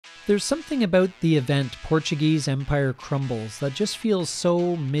There's something about the event Portuguese Empire Crumbles that just feels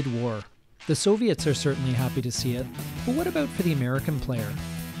so mid-war. The Soviets are certainly happy to see it, but what about for the American player?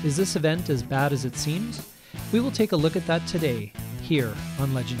 Is this event as bad as it seems? We will take a look at that today, here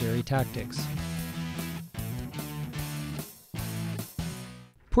on Legendary Tactics.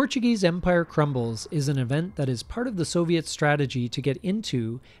 Portuguese Empire Crumbles is an event that is part of the Soviet strategy to get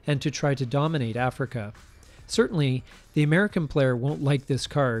into and to try to dominate Africa. Certainly, the American player won't like this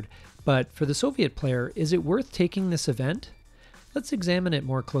card, but for the Soviet player, is it worth taking this event? Let's examine it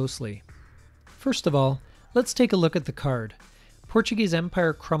more closely. First of all, let's take a look at the card. Portuguese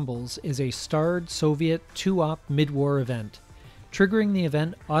Empire Crumbles is a starred Soviet 2-op mid-war event. Triggering the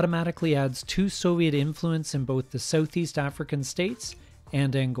event automatically adds 2 Soviet influence in both the Southeast African states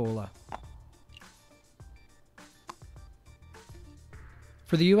and Angola.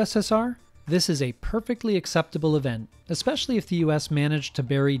 For the USSR, this is a perfectly acceptable event, especially if the US managed to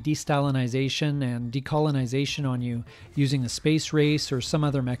bury de-Stalinization and decolonization on you using the space race or some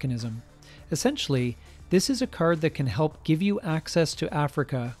other mechanism. Essentially, this is a card that can help give you access to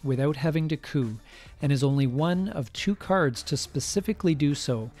Africa without having to coup, and is only one of 2 cards to specifically do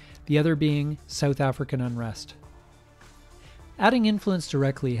so, the other being South African unrest. Adding influence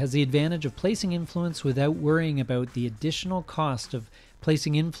directly has the advantage of placing influence without worrying about the additional cost of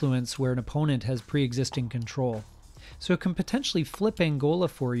placing influence where an opponent has pre-existing control. So it can potentially flip Angola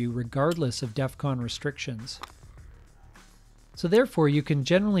for you regardless of DEFCON restrictions. So therefore you can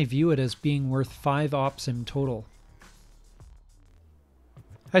generally view it as being worth 5 ops in total.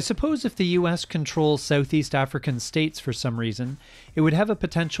 I suppose if the US controls Southeast African states for some reason, it would have a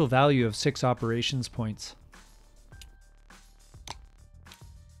potential value of 6 operations points.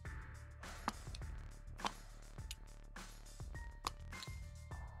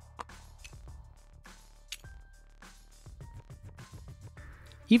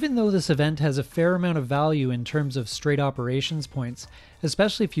 Even though this event has a fair amount of value in terms of straight operations points,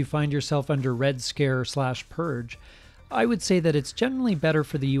 especially if you find yourself under Red Scare / Purge, I would say that it's generally better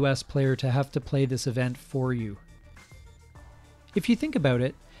for the US player to have to play this event for you. If you think about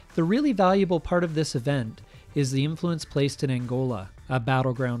it, the really valuable part of this event is the influence placed in Angola, a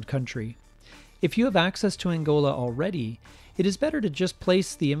battleground country. If you have access to Angola already, it is better to just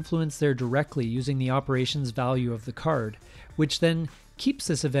place the influence there directly using the operations value of the card, which then keeps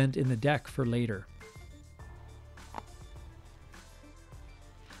this event in the deck for later.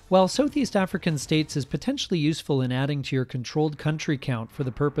 While Southeast African states is potentially useful in adding to your controlled country count for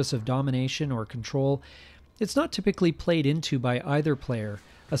the purpose of domination or control, it's not typically played into by either player,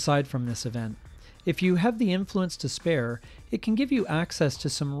 aside from this event. If you have the influence to spare, it can give you access to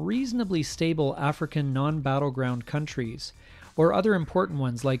some reasonably stable African non-battleground countries, or other important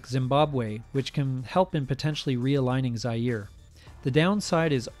ones like Zimbabwe, which can help in potentially realigning Zaire. The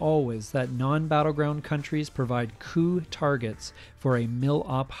downside is always that non-battleground countries provide coup targets for a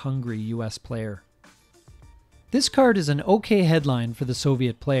mil-op hungry US player. This card is an okay headline for the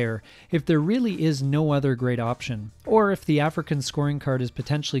Soviet player if there really is no other great option, or if the African scoring card is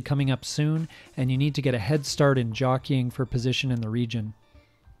potentially coming up soon and you need to get a head start in jockeying for position in the region.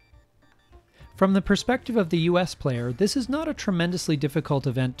 From the perspective of the US player, this is not a tremendously difficult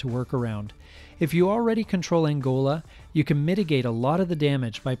event to work around. If you already control Angola, you can mitigate a lot of the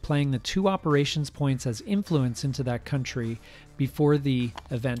damage by playing the 2 operations points as influence into that country before the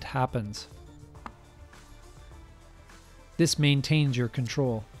event happens. This maintains your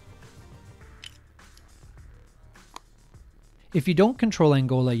control. If you don't control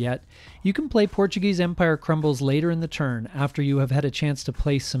Angola yet, you can play Portuguese Empire Crumbles later in the turn after you have had a chance to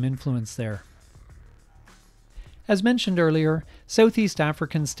place some influence there. As mentioned earlier, Southeast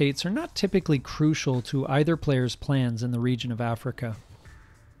African states are not typically crucial to either player's plans in the region of Africa.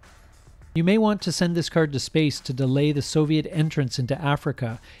 You may want to send this card to space to delay the Soviet entrance into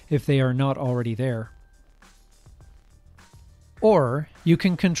Africa if they are not already there. Or you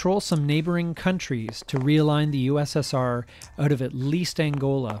can control some neighboring countries to realign the USSR out of at least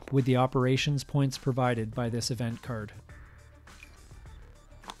Angola with the operations points provided by this event card.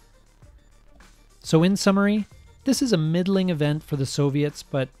 So in summary, this is a middling event for the Soviets,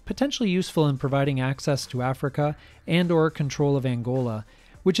 but potentially useful in providing access to Africa and/or control of Angola,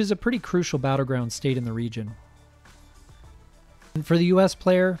 which is a pretty crucial battleground state in the region. And for the US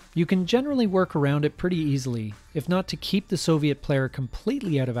player, you can generally work around it pretty easily, if not to keep the Soviet player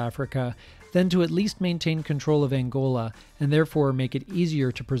completely out of Africa, then to at least maintain control of Angola, and therefore make it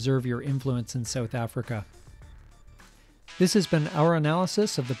easier to preserve your influence in South Africa. This has been our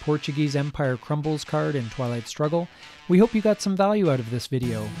analysis of the Portuguese Empire Crumbles card in Twilight Struggle. We hope you got some value out of this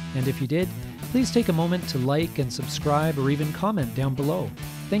video, and if you did, please take a moment to like and subscribe or even comment down below.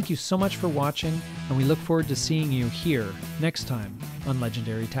 Thank you so much for watching, and we look forward to seeing you here next time on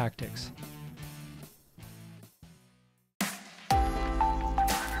Legendary Tactics.